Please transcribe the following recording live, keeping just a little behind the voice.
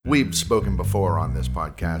We've spoken before on this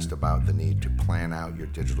podcast about the need to plan out your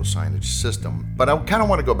digital signage system, but I kind of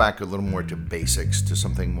want to go back a little more to basics, to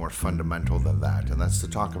something more fundamental than that, and that's to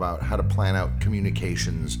talk about how to plan out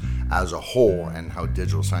communications as a whole and how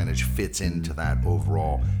digital signage fits into that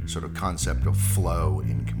overall sort of concept of flow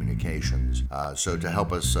in communications. So to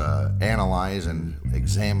help us analyze and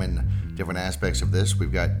examine different aspects of this,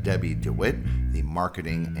 we've got Debbie DeWitt, the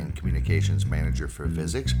Marketing and Communications Manager for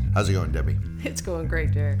Visix. How's it going, Debbie? It's going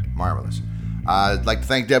great, Derek. Marvelous. I'd like to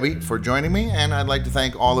thank Debbie for joining me, and I'd like to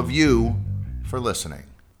thank all of you for listening.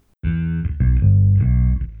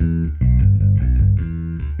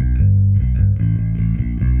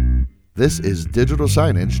 This is digital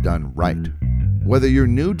signage done right. Whether you're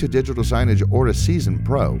new to digital signage or a seasoned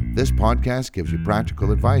pro, this podcast gives you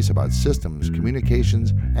practical advice about systems,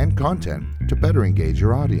 communications, and content to better engage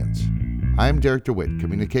your audience. I'm Derek DeWitt,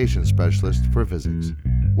 Communications Specialist for Visix.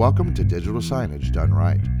 Welcome to Digital Signage Done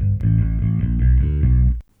Right.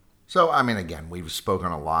 So, again, we've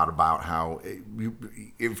spoken a lot about how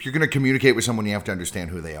if you're going to communicate with someone, you have to understand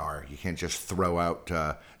who they are. You can't just throw out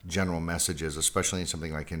general messages, especially in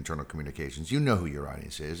something like internal communications. You know who your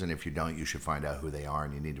audience is, and if you don't, you should find out who they are,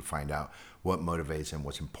 and you need to find out what motivates them,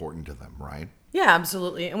 what's important to them, right? Yeah,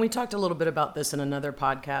 absolutely. And we talked a little bit about this in another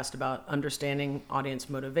podcast about understanding audience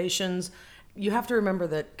motivations. You have to remember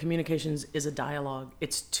that communications is a dialogue.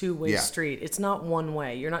 It's two-way street. It's not one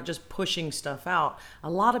way. You're not just pushing stuff out. A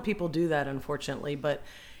lot of people do that, unfortunately, but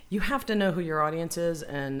you have to know who your audience is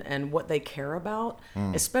and what they care about,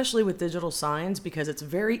 especially with digital signs, because it's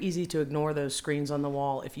very easy to ignore those screens on the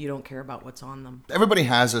wall if you don't care about what's on them. Everybody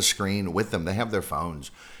has a screen with them. They have their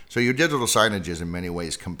phones. So your digital signage is in many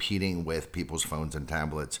ways competing with people's phones and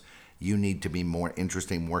tablets. You need to be more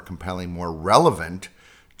interesting, more compelling, more relevant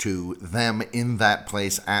to them in that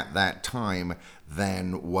place at that time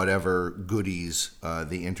than whatever goodies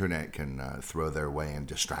the internet can throw their way and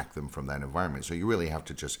distract them from that environment. So you really have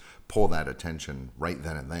to just pull that attention right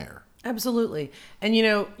then and there. Absolutely. And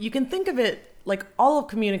you can think of it like all of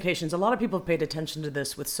communications. A lot of people have paid attention to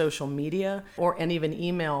this with social media and even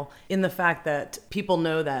email, in the fact that people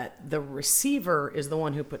know that the receiver is the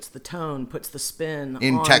one who puts the tone, puts the spin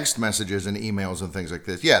in on text messages and emails and things like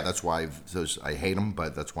this. Yeah, that's why I hate them,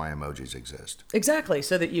 but that's why emojis exist. Exactly,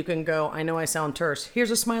 so that you can go, I know I sound terse.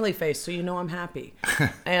 Here's a smiley face, so you know I'm happy.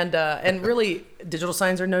 and really, digital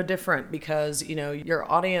signs are no different, because your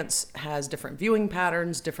audience has different viewing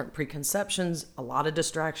patterns, different preconceptions, a lot of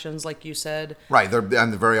distractions, like you said. Right,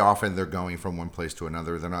 and very often they're going from one place to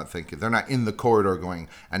another. They're not in the corridor going,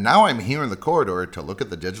 and now I'm here in the corridor to look at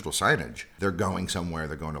the digital signage. They're going somewhere.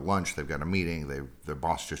 They're going to lunch. They've got a meeting. Their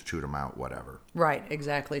boss just chewed them out, whatever. Right,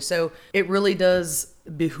 exactly. So it really does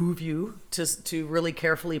behoove you to really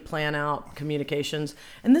carefully plan out communications.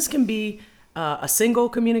 And this can be a single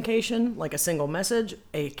communication, like a single message,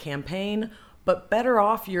 a campaign, but better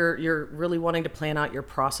off you're really wanting to plan out your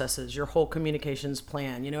processes, your whole communications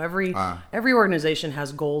plan. Every organization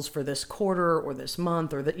has goals for this quarter or this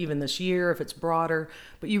month or even this year if it's broader,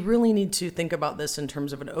 but you really need to think about this in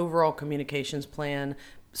terms of an overall communications plan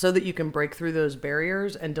so that you can break through those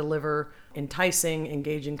barriers and deliver enticing,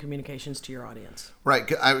 engaging communications to your audience. Right.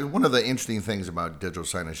 One of the interesting things about digital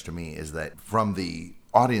signage to me is that from the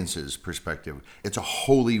audience's perspective, it's a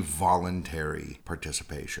wholly voluntary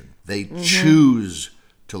participation. They choose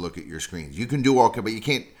to look at your screens. You can do all, but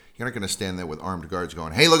you're not going to stand there with armed guards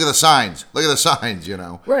going, hey, look at the signs,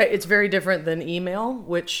 Right. It's very different than email,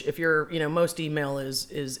 which if you're, most email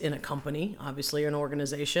is in a company, obviously, or an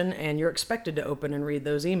organization, and you're expected to open and read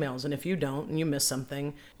those emails. And if you don't and you miss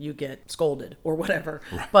something, you get scolded or whatever.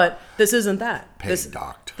 Right. But this isn't that.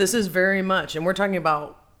 Docked. This is very much, and we're talking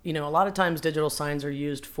about, a lot of times digital signs are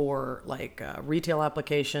used for like retail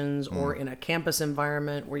applications or in a campus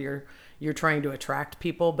environment where you're trying to attract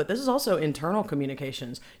people, but this is also internal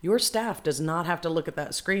communications. Your staff does not have to look at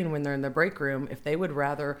that screen when they're in the break room if they would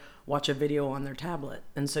rather watch a video on their tablet.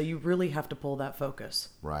 And so you really have to pull that focus.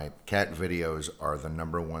 Right. Cat videos are the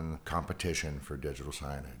number one competition for digital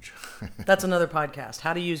signage. That's another podcast,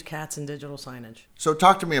 how to use cats in digital signage. So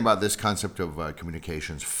talk to me about this concept of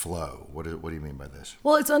communications flow. What do you mean by this?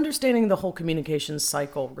 Well, it's understanding the whole communications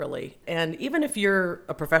cycle, really. And even if you're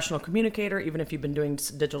a professional communicator, even if you've been doing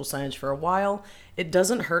digital signage for a while, it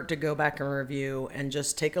doesn't hurt to go back and review and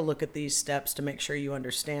just take a look at these steps to make sure you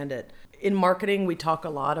understand it. In marketing, we talk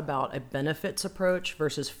a lot about a benefits approach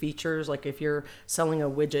versus features. Like if you're selling a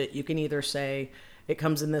widget, you can either say it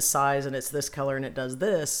comes in this size and it's this color and it does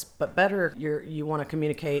this, but better you want to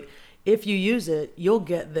communicate, if you use it, you'll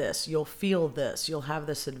get this, you'll feel this, you'll have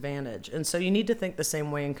this advantage. And so you need to think the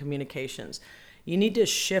same way in communications. You need to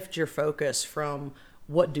shift your focus from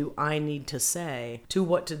what do I need to say to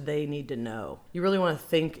what do they need to know. You really want to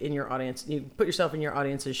think in your audience. You put yourself in your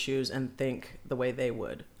audience's shoes and think the way they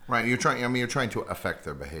would. Right. You're trying to affect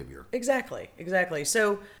their behavior. Exactly.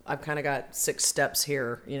 So I've kind of got 6 steps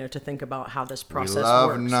here, to think about how this process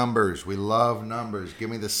works. We love numbers. Give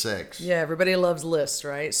me the 6. Yeah, everybody loves lists,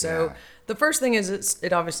 right? So the first thing is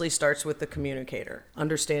it obviously starts with the communicator,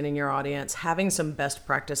 understanding your audience, having some best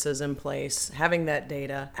practices in place, having that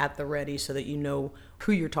data at the ready so that you know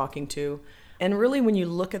who you're talking to. And really, when you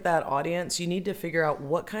look at that audience, you need to figure out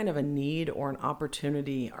what kind of a need or an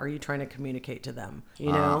opportunity are you trying to communicate to them.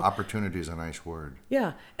 Opportunity is a nice word.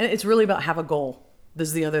 Yeah, and it's really about have a goal. This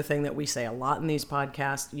is the other thing that we say a lot in these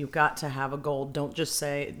podcasts. You've got to have a goal. Don't just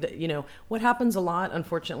say, what happens a lot,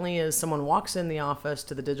 unfortunately, is someone walks in the office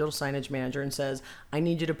to the digital signage manager and says, I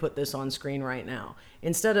need you to put this on screen right now.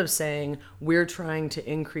 Instead of saying, we're trying to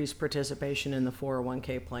increase participation in the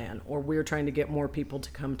 401k plan, or we're trying to get more people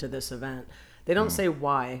to come to this event. They don't say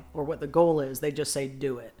why or what the goal is. They just say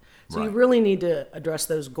do it. So You really need to address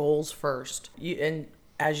those goals first. And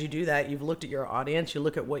as you do that, you've looked at your audience, you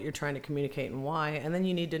look at what you're trying to communicate and why, and then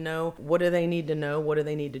you need to know what do they need to know, what do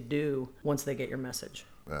they need to do once they get your message.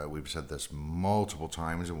 We've said this multiple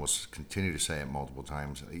times and we'll continue to say it multiple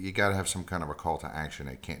times. You got to have some kind of a call to action.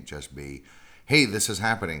 It can't just be, hey, this is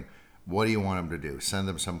happening. What do you want them to do? Send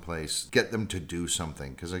them someplace, get them to do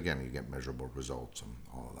something. Because again, you get measurable results and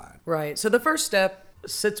all of that. Right. So the first step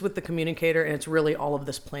sits with the communicator, and it's really all of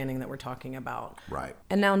this planning that we're talking about. Right.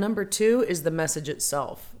 And now number 2 is the message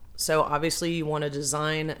itself. So obviously you want to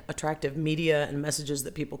design attractive media and messages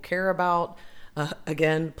that people care about.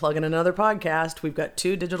 Again, plug in another podcast. We've got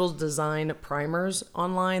 2 digital design primers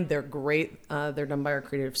online. They're great. They're done by our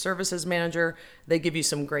creative services manager. They give you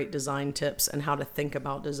some great design tips and how to think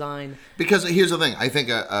about design. Because here's the thing. I think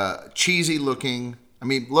a cheesy looking,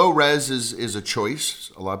 low res is a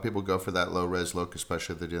choice. A lot of people go for that low res look,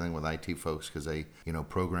 especially if they're dealing with IT folks because they,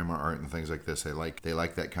 programmer art and things like this. They like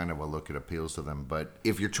that kind of a look. It appeals to them. But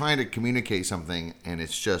if you're trying to communicate something and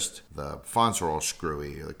it's just the fonts are all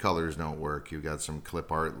screwy, the colors don't work, you've got some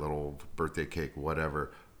clip art, little birthday cake,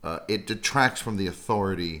 whatever, it detracts from the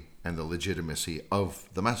authority and the legitimacy of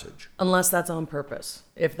the message. Unless that's on purpose.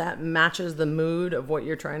 If that matches the mood of what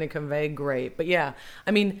you're trying to convey, great. But yeah,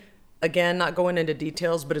 again, not going into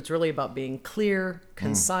details, but it's really about being clear,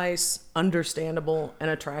 concise, understandable, and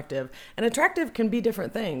attractive. And attractive can be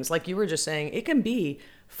different things. Like you were just saying, it can be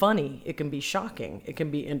funny, it can be shocking, it can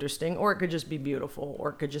be interesting, or it could just be beautiful, or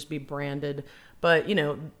it could just be branded. But,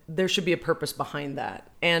 there should be a purpose behind that.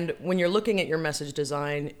 And when you're looking at your message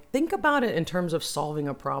design, think about it in terms of solving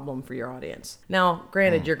a problem for your audience. Now,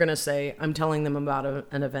 granted, you're going to say, I'm telling them about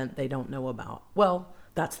an event they don't know about. Well,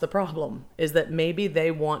 that's the problem, is that maybe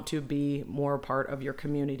they want to be more part of your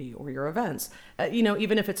community or your events.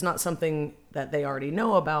 Even if it's not something that they already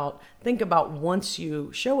know about, think about once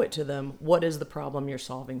you show it to them, what is the problem you're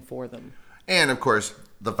solving for them? And of course,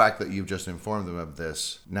 the fact that you've just informed them of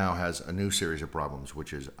this now has a new series of problems,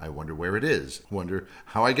 which is, I wonder where it is, wonder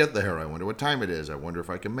how I get there, I wonder what time it is, I wonder if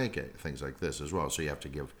I can make it, things like this as well. So you have to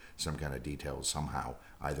give some kind of details somehow,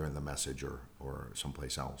 either in the message or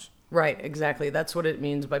someplace else. Right, exactly. That's what it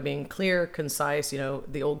means by being clear, concise,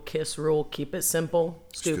 the old KISS rule, keep it simple,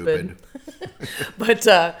 stupid. But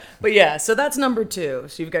yeah, so that's number 2.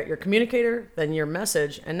 So you've got your communicator, then your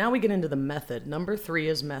message, and now we get into the method. Number 3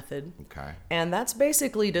 is method. Okay. And that's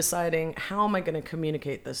basically deciding, how am I going to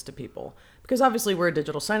communicate this to people? Because obviously we're a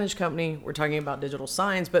digital signage company, we're talking about digital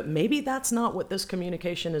signs, but maybe that's not what this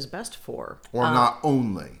communication is best for. Or not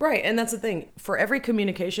only. Right, and that's the thing. For every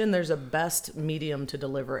communication, there's a best medium to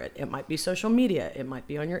deliver it. It might be social media, it might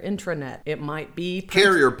be on your intranet, it might be...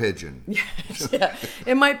 Carrier pigeon. Yeah,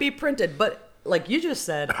 it might be printed, but like you just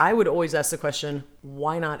said, I would always ask the question,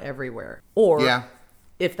 why not everywhere? Or... Yeah.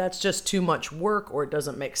 If that's just too much work or it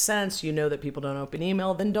doesn't make sense, that people don't open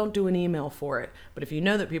email, then don't do an email for it. But if you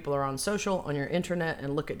know that people are on social, on your intranet,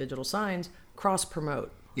 and look at digital signs,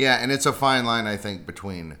 cross-promote. Yeah, and it's a fine line, I think,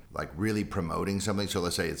 between like really promoting something. So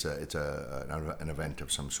let's say it's an event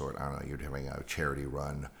of some sort. I don't know, you're having a charity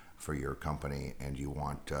run for your company and you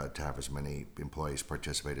want to have as many employees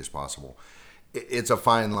participate as possible. It's a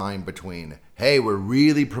fine line between, hey, we're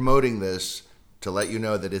really promoting this to let you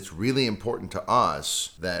know that it's really important to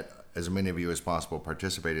us that as many of you as possible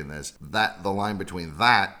participate in this. That the line between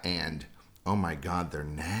that and, oh my God, they're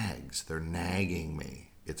nags. They're nagging me.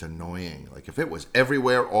 It's annoying. Like if it was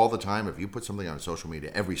everywhere all the time, if you put something on social media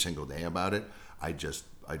every single day about it, I just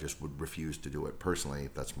would refuse to do it personally.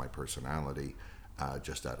 If that's my personality,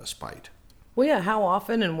 just out of spite. Well, yeah, how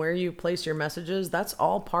often and where you place your messages, that's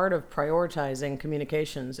all part of prioritizing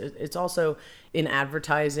communications. It's also in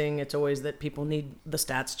advertising, it's always that people need the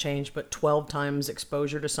stats changed, but 12 times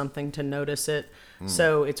exposure to something to notice it.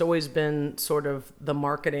 So it's always been sort of the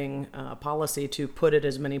marketing policy to put it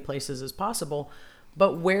as many places as possible.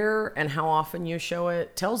 But where and how often you show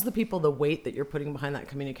it tells the people the weight that you're putting behind that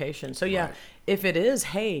communication. So yeah, Right. if it is,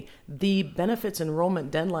 hey, the benefits enrollment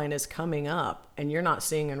deadline is coming up and you're not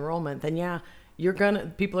seeing enrollment, then yeah,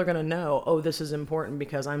 people are gonna know, oh, this is important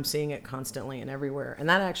because I'm seeing it constantly and everywhere. And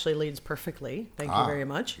that actually leads perfectly, thank you very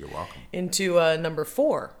much, you're welcome. into number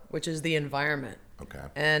 4, which is the environment. Okay.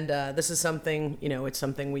 And this is something, it's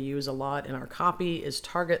something we use a lot in our copy, is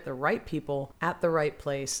target the right people at the right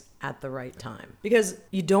place at the right time. Because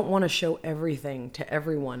you don't want to show everything to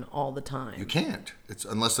everyone all the time. You can't. It's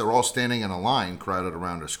unless they're all standing in a line crowded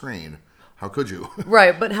around a screen. How could you?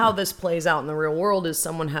 Right, but how this plays out in the real world is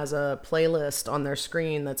someone has a playlist on their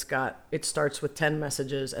screen it starts with 10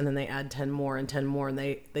 messages and then they add 10 more and 10 more and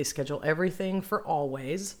they schedule everything for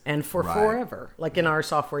always and for Right. forever. Like in our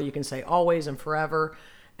software, you can say always and forever.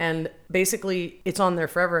 And basically, it's on there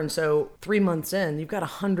forever. And so 3 months in, you've got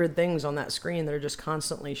 100 things on that screen that are just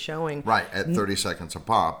constantly showing. Right, at 30 seconds a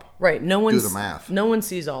pop. Right. No one Do the math. No one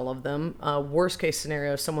sees all of them. Worst case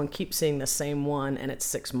scenario, someone keeps seeing the same one and it's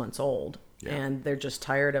 6 months old. Yeah. And they're just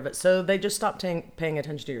tired of it. So they just stop paying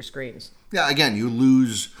attention to your screens. Yeah, again, you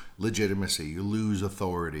lose legitimacy. You lose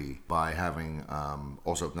authority by having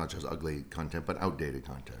also not just ugly content, but outdated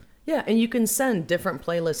content. Yeah, and you can send different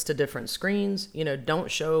playlists to different screens. Don't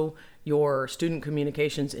show your student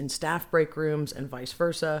communications in staff break rooms and vice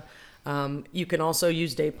versa. You can also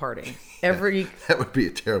use day parting. That would be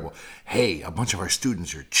terrible. Hey, a bunch of our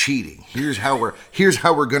students are cheating. Here's how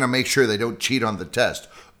we're going to make sure they don't cheat on the test.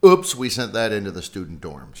 Oops, we sent that into the student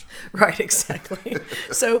dorms. Right, exactly.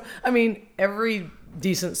 So, every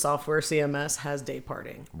decent software CMS has day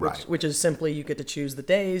parting, Right. which is simply you get to choose the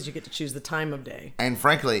days, you get to choose the time of day. And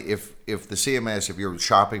frankly, if the CMS, if you're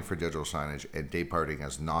shopping for digital signage and day parting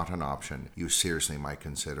is not an option, you seriously might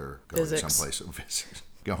consider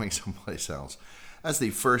going someplace else. That's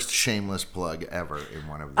the first shameless plug ever in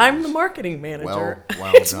one of these. I'm the marketing manager.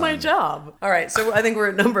 Well It's done. my job. All right, so I think we're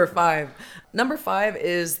at number 5. Number 5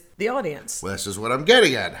 is the audience. Well, this is what I'm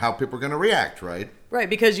getting at, how people are going to react, right? Right,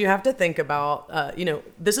 because you have to think about,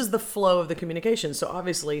 this is the flow of the communication. So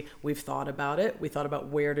obviously, we've thought about it. We thought about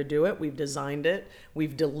where to do it. We've designed it.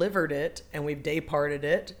 We've delivered it. And we've day-parted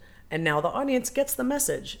it. And now the audience gets the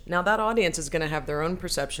message. Now that audience is going to have their own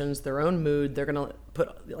perceptions, their own mood. They're going to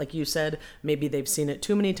put, like you said, maybe they've seen it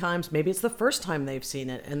too many times. Maybe it's the first time they've seen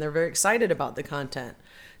it. And they're very excited about the content.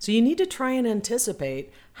 So you need to try and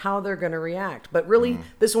anticipate how they're going to react. But really,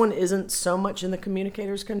 this one isn't so much in the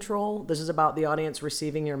communicator's control. This is about the audience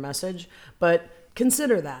receiving your message. But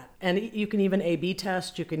consider that. And you can even A/B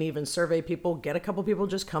test. You can even survey people. Get a couple people,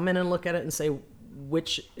 just come in and look at it and say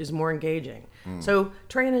which is more engaging. So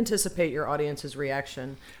try and anticipate your audience's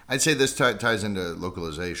reaction. I'd say this ties into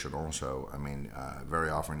localization also. Very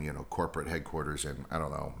often, corporate headquarters in,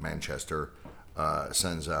 Manchester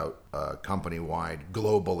sends out company-wide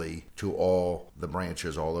globally to all the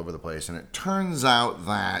branches all over the place. And it turns out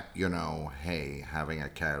that, hey, having a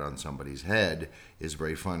cat on somebody's head is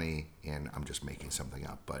very funny. And I'm just making something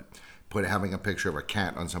up, but having a picture of a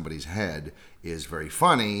cat on somebody's head is very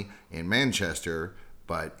funny in Manchester,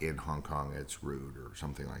 but in Hong Kong it's rude or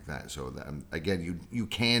something like that. So again, you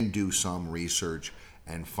can do some research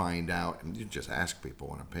and find out, and you just ask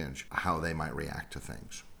people in a pinch how they might react to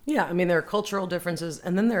things. Yeah, there are cultural differences,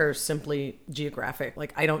 and then there are simply geographic.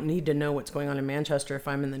 Like, I don't need to know what's going on in Manchester if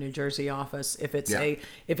I'm in the New Jersey office, if it's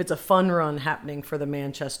a fun run happening for the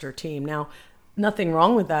Manchester team. Now, nothing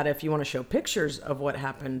wrong with that if you want to show pictures of what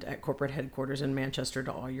happened at corporate headquarters in Manchester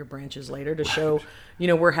to all your branches later to show,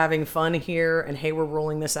 we're having fun here and hey, we're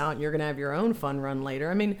rolling this out and you're going to have your own fun run later.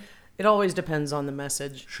 It always depends on the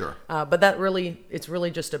message. Sure. But it's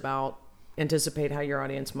really just about anticipate how your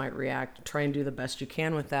audience might react, try and do the best you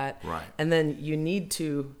can with that. Right. And then you need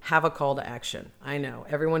to have a call to action. I know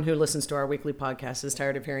everyone who listens to our weekly podcast is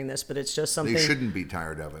tired of hearing this, but it's just something. They shouldn't be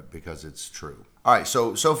tired of it because it's true. All right.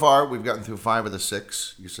 So far we've gotten through 5 of the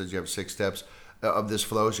 6. You said you have 6 steps of this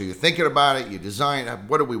flow. So you're thinking about it, you design it.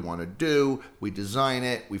 What do we want to do? We design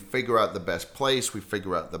it. We figure out the best place. We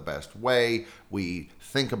figure out the best way. We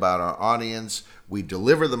think about our audience. We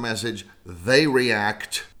deliver the message. They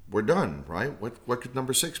react. We're done, right? What could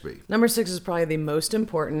number 6 be? Number 6 is probably the most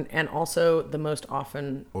important and also the most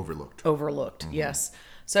often Overlooked. Yes.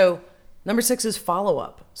 So Number 6 is follow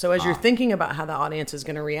up. So as you're thinking about how the audience is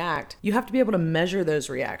going to react, you have to be able to measure those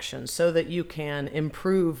reactions so that you can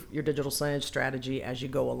improve your digital signage strategy as you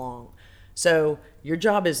go along. So your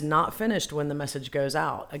job is not finished when the message goes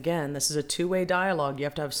out. Again, this is a two-way dialogue. You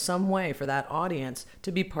have to have some way for that audience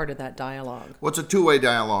to be part of that dialogue. Well, it's a two-way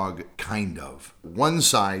dialogue, kind of. One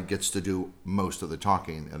side gets to do most of the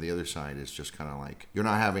talking, and the other side is just kind of like,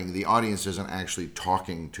 the audience isn't actually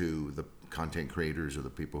talking to the content creators or the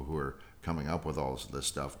people who are coming up with all of this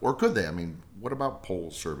stuff. Or could they? I mean, what about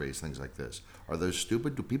polls, surveys, things like this? Are those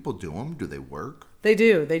stupid? Do people do them? Do they work? They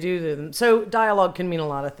do them. So dialogue can mean a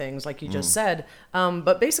lot of things, like you just said.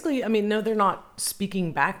 But basically, I mean, no, they're not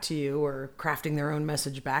speaking back to you or crafting their own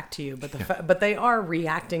message back to you, but they are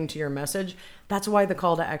reacting to your message. That's why the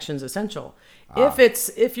call to action is essential.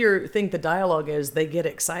 If you think the dialogue is they get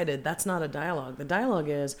excited, that's not a dialogue. The dialogue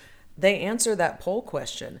is they answer that poll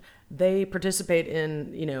question. They participate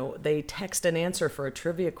in, they text an answer for a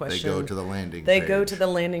trivia question. They go to the landing page. They go to the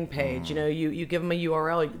landing page. You give them a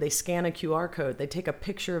URL. They scan a QR code. They take a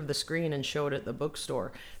picture of the screen and show it at the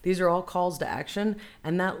bookstore. These are all calls to action,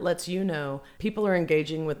 and that lets you know people are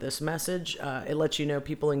engaging with this message. It lets you know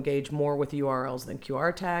people engage more with URLs than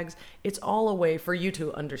QR tags. It's all a way for you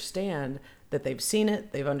to understand that they've seen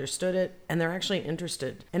it, they've understood it, and they're actually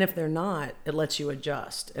interested. And if they're not, it lets you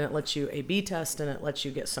adjust, and it lets you A/B test, and it lets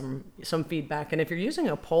you get some feedback. And if you're using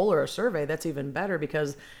a poll or a survey, that's even better,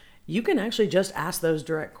 because you can actually just ask those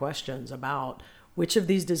direct questions about which of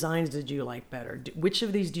these designs did you like better? Which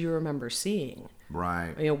of these do you remember seeing?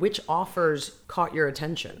 Right. Which offers caught your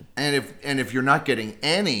attention? And if you're not getting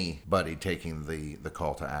anybody taking the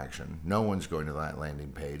call to action, no one's going to that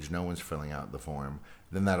landing page, no one's filling out the form,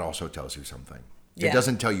 then that also tells you something. Yeah. It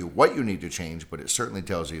doesn't tell you what you need to change, but it certainly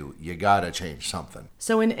tells you got to change something.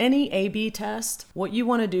 So in any A/B test, what you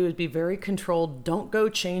want to do is be very controlled. Don't go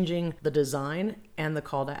changing the design and the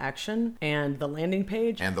call to action and the landing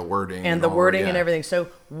page. And the wording. And the wording and everything. So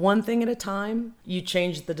one thing at a time, you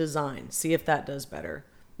change the design. See if that does better.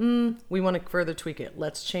 We want to further tweak it.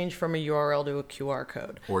 Let's change from a URL to a QR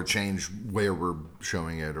code. Or change where we're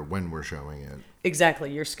showing it or when we're showing it.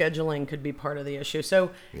 Exactly. Your scheduling could be part of the issue. So,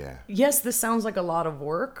 yes, this sounds like a lot of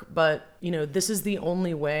work, but, this is the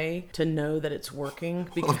only way to know that it's working.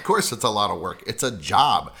 Well, of course, it's a lot of work. It's a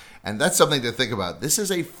job. And that's something to think about. This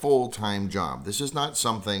is a full-time job. This is not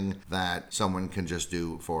something that someone can just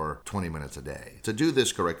do for 20 minutes a day. To do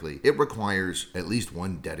this correctly, it requires at least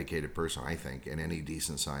one dedicated person, I think, in any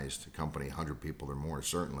decent-sized company, 100 people or more,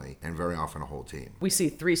 certainly, and very often a whole team. We see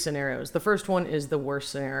 3 scenarios. The first one is the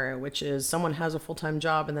worst scenario, which is someone has a full-time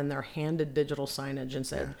job and then they're handed digital signage and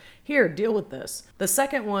said, here, deal with this. The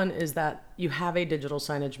second one is that you have a digital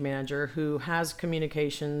signage manager who has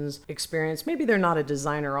communications experience. Maybe they're not a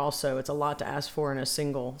designer also. It's a lot to ask for in a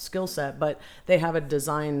single skill set, but they have a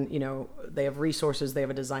design, they have resources, they have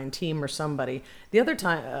a design team or somebody. The other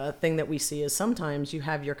thing that we see is sometimes you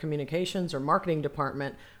have your communications or marketing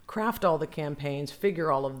department craft all the campaigns,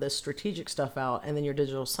 figure all of this strategic stuff out, and then your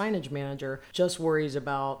digital signage manager just worries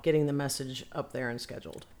about getting the message up there and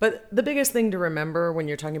scheduled. But the biggest thing to remember when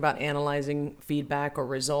you're talking about analyzing feedback or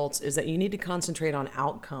results is that you need to concentrate on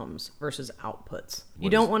outcomes versus outputs. You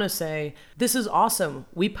don't want to say, this is awesome,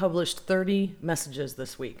 we published 30 messages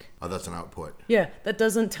this week. Oh, that's an output. Yeah, that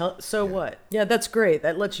doesn't tell, what? Yeah, that's great.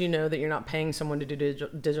 That lets you know that you're not paying someone to do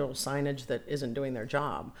digital signage that isn't doing their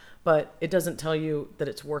job. But it doesn't tell you that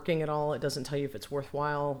it's working at all. It doesn't tell you if it's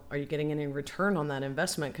worthwhile. Are you getting any return on that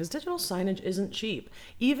investment? Because digital signage isn't cheap.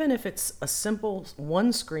 Even if it's a simple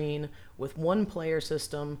one screen with one player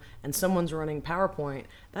system and someone's running PowerPoint,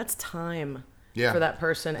 that's time for that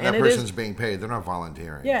person. And that person's being paid. They're not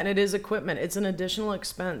volunteering. Yeah, and it is equipment. It's an additional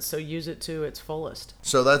expense, so use it to its fullest.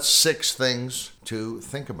 So that's 6 things to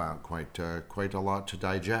think about, quite a lot to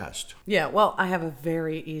digest. Yeah, well, I have a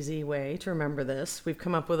very easy way to remember this. We've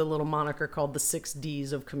come up with a little moniker called the 6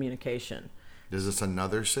 Ds of communication. Is this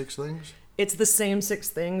another 6 things? It's the same 6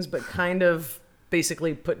 things, but kind of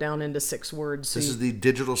basically put down into 6 words. This is the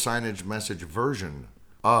digital signage message version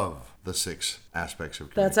of the 6 aspects of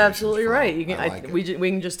communication. That's absolutely right. You can, we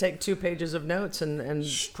can just take 2 pages of notes and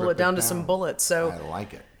pull it down to some bullets. So I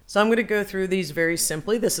like it. So I'm going to go through these very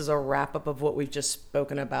simply. This is a wrap-up of what we've just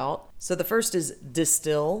spoken about. So the first is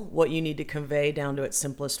distill what you need to convey down to its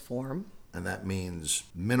simplest form. And that means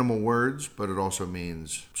minimal words, but it also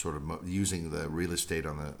means sort of using the real estate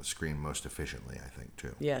on the screen most efficiently, I think,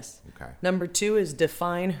 too. Yes. Okay. Number 2 is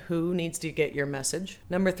define who needs to get your message.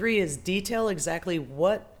 Number 3 is detail exactly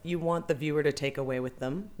what you want the viewer to take away with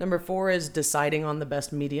them. Number 4 is deciding on the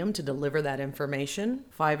best medium to deliver that information.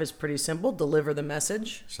 5 is pretty simple, deliver the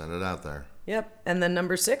message. Send it out there. Yep. And then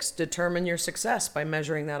number 6, determine your success by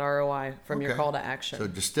measuring that ROI from your call to action. So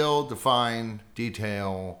distill, define,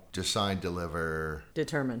 detail, decide, deliver,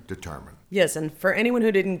 determine. Yes, and for anyone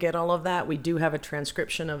who didn't get all of that, we do have a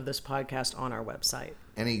transcription of this podcast on our website.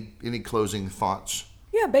 Any closing thoughts?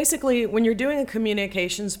 Yeah, basically, when you're doing a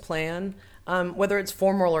communications plan, whether it's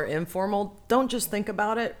formal or informal, don't just think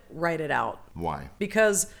about it, write it out. Why?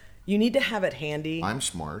 Because you need to have it handy. I'm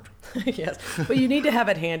smart. Yes, but you need to have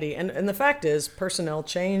it handy. And the fact is, personnel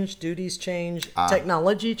change, duties change,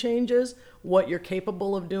 technology changes, what you're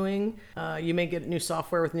capable of doing. You may get new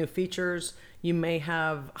software with new features. You may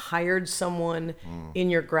have hired someone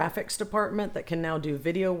in your graphics department that can now do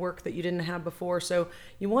video work that you didn't have before. So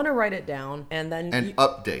you want to write it down and then... And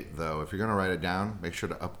update, though. If you're going to write it down, make sure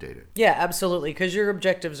to update it. Yeah, absolutely, because your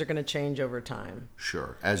objectives are going to change over time.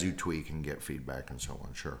 Sure, as you tweak and get feedback and so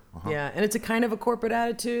on, sure. Yeah, and it's a kind of a corporate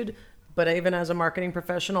attitude, but even as a marketing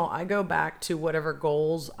professional, I go back to whatever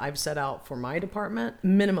goals I've set out for my department,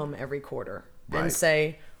 minimum every quarter, and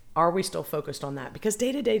say... Are we still focused on that? Because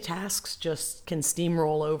day-to-day tasks just can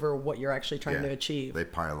steamroll over what you're actually trying to achieve. They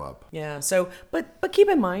pile up. Yeah. So, but keep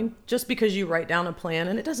in mind, just because you write down a plan,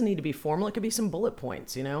 and it doesn't need to be formal, it could be some bullet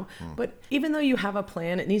points, But even though you have a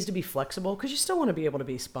plan, it needs to be flexible because you still want to be able to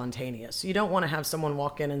be spontaneous. You don't want to have someone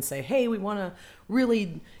walk in and say, "Hey, we want to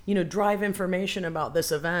really, drive information about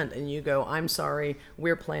this event," and you go, "I'm sorry,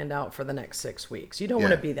 we're planned out for the next 6 weeks." You don't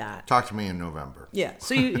want to be that. Talk to me in November. Yeah.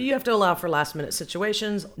 So you have to allow for last-minute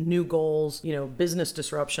situations, new goals, business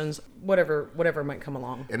disruptions, whatever might come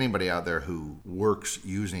along. Anybody out there who works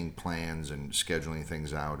using plans and scheduling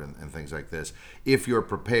things out and things like this, if you're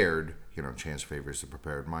prepared, chance favors the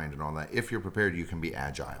prepared mind and all that. If you're prepared, you can be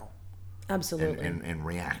agile. Absolutely. And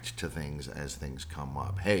react to things as things come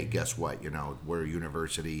up. Hey, guess what? We're a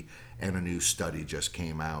university and a new study just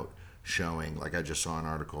came out showing, like I just saw an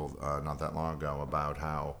article not that long ago about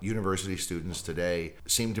how university students today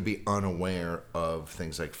seem to be unaware of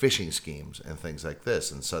things like phishing schemes and things like this.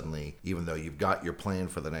 And suddenly, even though you've got your plan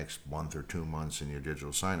for the next month or 2 months in your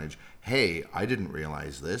digital signage, hey, I didn't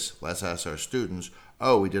realize this. Let's ask our students.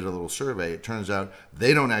 Oh, we did a little survey. It turns out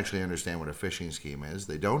they don't actually understand what a phishing scheme is.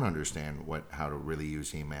 They don't understand how to really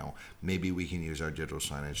use email. Maybe we can use our digital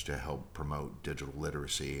signage to help promote digital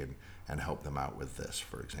literacy and help them out with this,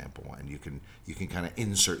 for example. And you can kind of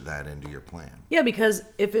insert that into your plan. Yeah, because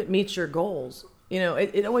if it meets your goals,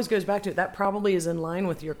 it always goes back to it. That probably is in line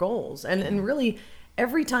with your goals. And really,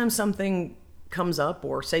 every time something comes up,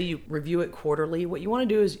 or say you review it quarterly, what you want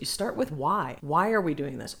to do is you start with why. Why are we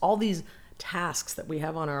doing this? All these tasks that we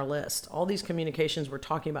have on our list, all these communications we're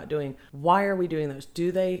talking about doing, why are we doing those?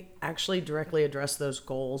 Do they actually directly address those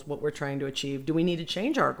goals, what we're trying to achieve? Do we need to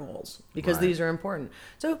change our goals? Because these are important.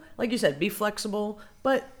 So, like you said, be flexible,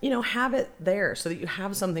 but, have it there so that you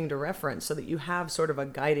have something to reference, so that you have sort of a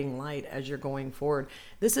guiding light as you're going forward.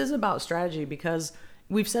 This is about strategy because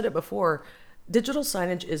we've said it before, digital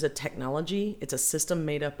signage is a technology. It's a system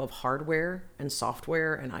made up of hardware and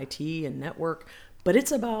software and IT and network. But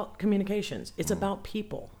it's about communications. It's about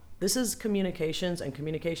people. This is communications, and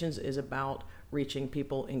communications is about reaching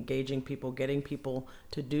people, engaging people, getting people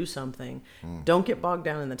to do something. Don't get bogged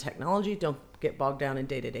down in the technology. Don't get bogged down in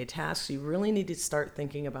day-to-day tasks. You really need to start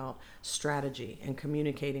thinking about strategy and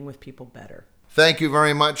communicating with people better. Thank you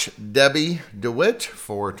very much, Debbie DeWitt,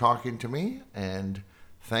 for talking to me, and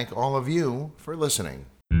thank all of you for listening.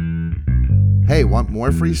 Hey, want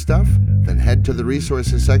more free stuff? Then head to the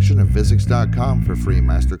resources section of Visix.com for free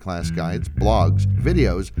masterclass guides, blogs,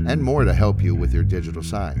 videos, and more to help you with your digital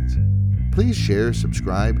signs. Please share,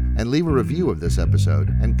 subscribe, and leave a review of this episode,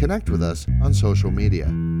 and connect with us on social media.